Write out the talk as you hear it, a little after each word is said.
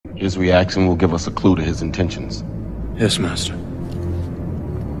His reaction will give us a clue to his intentions. Yes, Master.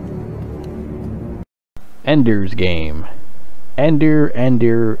 Ender's Game. Ender.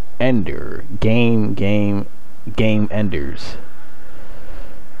 Game, Enders.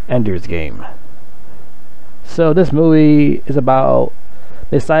 Ender's Game. So this movie is about,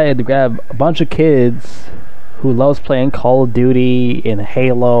 they decided to grab a bunch of kids who loves playing Call of Duty and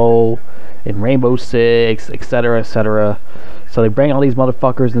Halo and Rainbow Six, etc., etc. So they bring all these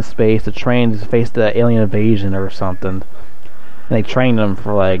motherfuckers in space to train to face the alien invasion or something. And they train them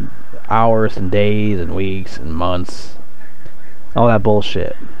for like hours and days and weeks and months. All that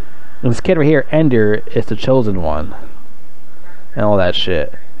bullshit. And this kid right here, Ender, is the chosen one. And all that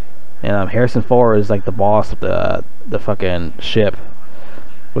shit. And Harrison Ford is like the boss of the fucking ship.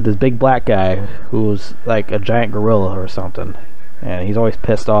 With this big black guy who's like a giant gorilla or something. And he's always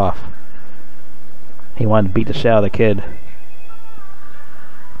pissed off. He wanted to beat the shit out of the kid.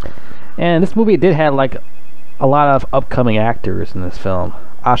 And this movie did have like a lot of upcoming actors in this film.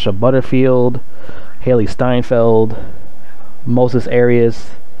 Asha Butterfield, Haley Steinfeld, Moses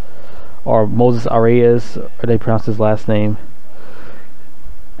Arias, or Moses Arias, or they pronounce his last name.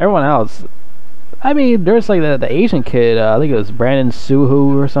 Everyone else, I mean, there's like the Asian kid. I think it was Brandon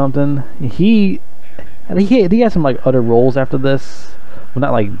Suhu or something. He had some like other roles after this, well,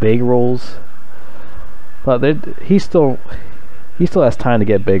 not like big roles, but he still has time to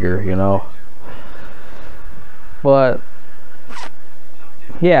get bigger, you know. But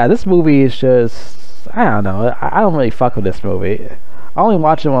yeah, this movie is just, I don't know. I don't really fuck with this movie. I only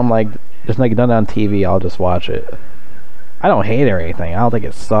watch it when I'm like, there's like done on TV. I'll just watch it. I don't hate it or anything. I don't think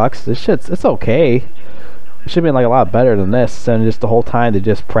it sucks. It's okay. It should be like a lot better than this, and just the whole time they're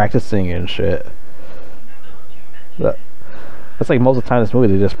just practicing and shit. That's like most of the time in this movie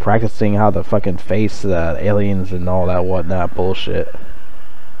they're just practicing how to fucking face aliens and all that whatnot bullshit.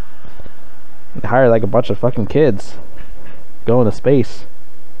 They hire like a bunch of fucking kids, go into space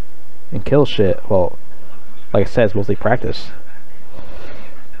and kill shit. Well, like I said, it's mostly practice.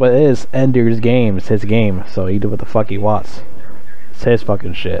 But it is Ender's Game. It's his game, so he do what the fuck he wants. It's his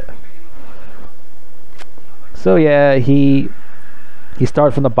fucking shit. So yeah, he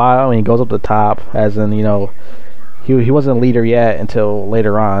started from the bottom and he goes up to the top. As in, you know, he wasn't a leader yet until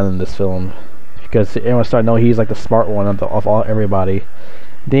later on in this film, because everyone started knowing he's like the smart one of everybody.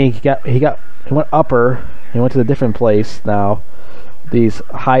 Then he went upper. He went to a different place now. These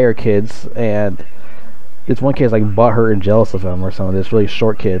higher kids, and this one kid's like butthurt and jealous of him or something. This really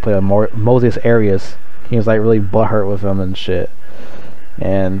short kid played by Moses Arias. He was like really butthurt with him and shit.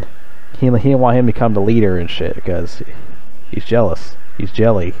 And he didn't want him to become the leader and shit because he's jealous. He's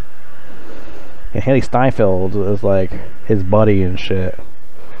jelly. And Haley Steinfeld is like his buddy and shit.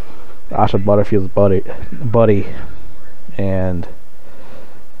 Asha Butterfield's buddy. And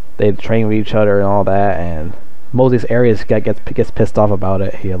they train with each other and all that. And Moses Arias gets pissed off about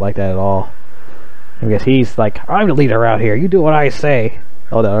it. He didn't like that at all. Because he's like, I'm the leader out here. You do what I say.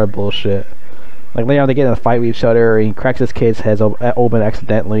 All that other bullshit. Like later on, they get in a fight with each other. And he cracks his kid's head open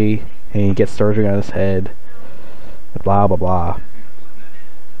accidentally, and he gets surgery on his head. Blah blah blah.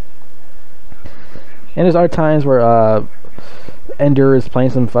 And there's other times where Ender is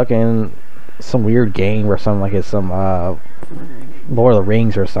playing some weird game or something, like it's some Lord of the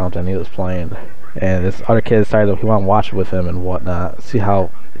Rings or something he was playing, and this other kid decided he want to watch it with him and whatnot, see how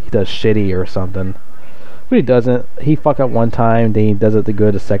he does shitty or something. But he doesn't. He fuck up one time, then he does it the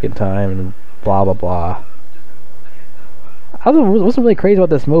good the second time, and blah blah blah. I wasn't really crazy about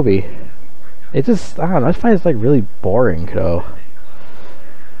this movie. It just, I don't know, I find it's like really boring though.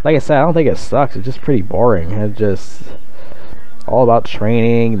 Like I said, I don't think it sucks. It's just pretty boring. It's just all about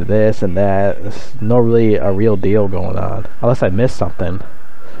training, this and that. There's no really a real deal going on, unless I missed something.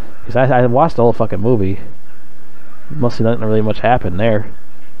 Because I watched the whole fucking movie. Mostly nothing really much happened there.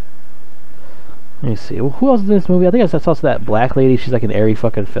 Let me see. Well, who else is in this movie? I think I saw that black lady. She's like in every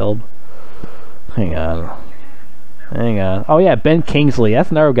fucking film. Hang on. Oh yeah, Ben Kingsley.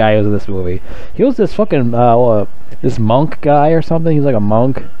 That's another guy who was in this movie. He was this fucking this monk guy or something. He's like a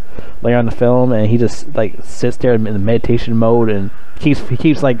monk later on the film, and he just like sits there in the meditation mode and he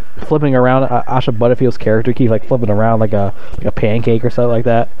keeps like flipping around. Asha Butterfield's character keeps like flipping around like a pancake or something like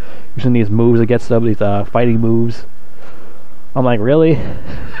that, using these moves against them, these fighting moves. I'm like, really?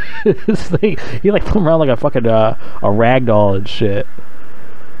 He like flipping around like a fucking a ragdoll and shit.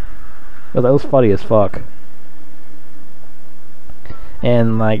 That was funny as fuck.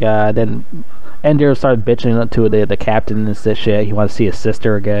 And like then Ender started bitching to the captain and shit. He wanted to see his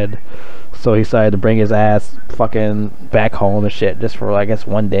sister again, so he decided to bring his ass fucking back home and shit, just for I guess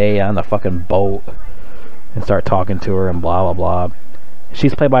one day on the fucking boat, and start talking to her and blah blah blah.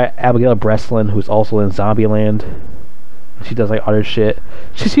 She's played by Abigail Breslin, who's also in Zombieland. She does like other shit.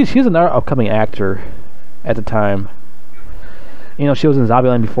 She's another upcoming actor at the time. You know, she was in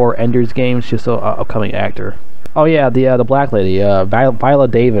Zombieland before Ender's Game. She's still an upcoming actor. Oh yeah, the black lady, Viola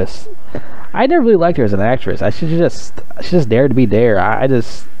Davis. I never really liked her as an actress. She's just there to be there. I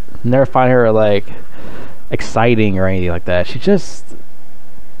just never find her like exciting or anything like that. She's just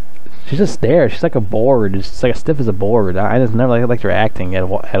there. She's like a board. It's like as stiff as a board. I just never liked her acting at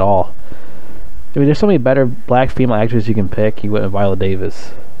all. I mean, there's so many better black female actors you can pick. You went with Viola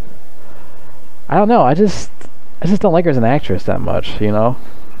Davis. I don't know. I just don't like her as an actress that much. You know,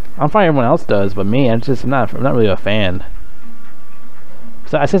 I'm fine. Everyone else does, but me, I'm not really a fan.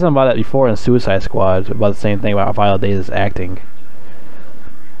 So I said something about that before in Suicide Squad about the same thing about Viola Davis acting.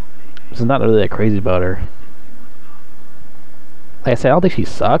 So I'm not really that crazy about her. Like I said, I don't think she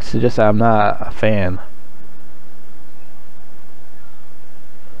sucks. It's just that I'm not a fan.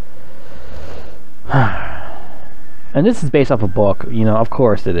 And this is based off a book, you know, of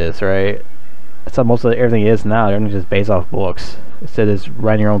course it is, right? That's how most of everything is now. Everything's just based off books. Instead of just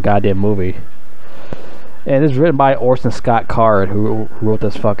writing your own goddamn movie. And it's written by Orson Scott Card, who wrote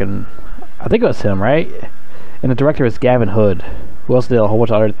this fucking... I think it was him, right? And the director is Gavin Hood, who also did a whole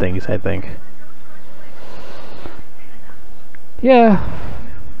bunch of other things, I think. Yeah.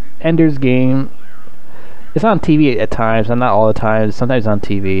 Ender's Game. It's on TV at times, and not all the time. Sometimes it's on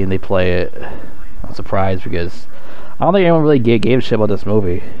TV and they play it. I'm surprised because I don't think anyone really gave a shit about this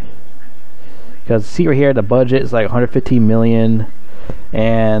movie. Because see right here, the budget is like 115 million,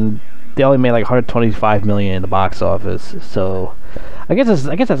 and they only made like 125 million in the box office. So I guess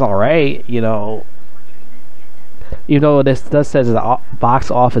that's all right, you know. Even though this does says it's a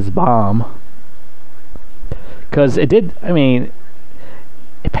box office bomb, because it did. I mean,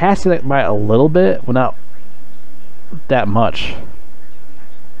 it passed it by a little bit, but not that much.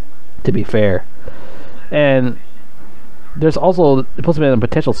 To be fair. And there's also supposed to be a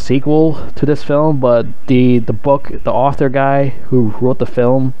potential sequel to this film, but the author guy who wrote the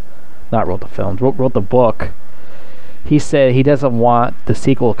film, wrote the book, he said he doesn't want the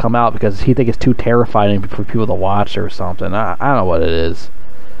sequel to come out because he thinks it's too terrifying for people to watch or something. I don't know what it is,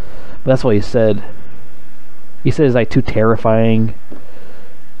 but that's what he said. He said it's like too terrifying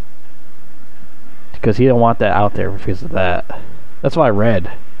because he don't want that out there because of that. That's what I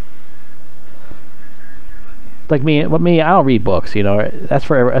read. Like me, I don't read books, you know. That's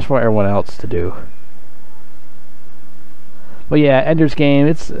for everyone else to do. But yeah, Ender's Game,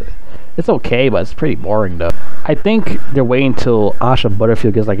 it's okay, but it's pretty boring though. I think they're waiting until Asha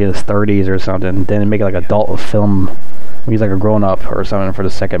Butterfield gets like in his 30s or something, then make it like adult film when he's like a grown up or something for the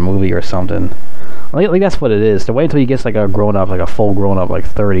second movie or something. Like that's what it is. They're waiting until he gets like a grown up, like a full grown up, like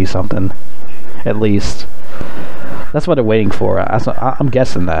 30 something, at least. That's what they're waiting for. I'm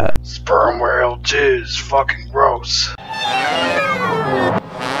guessing that. Sperm whale jizz, fucking gross.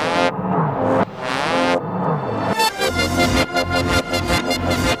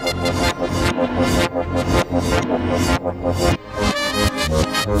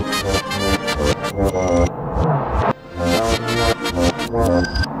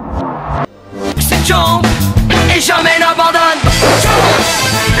 Jump!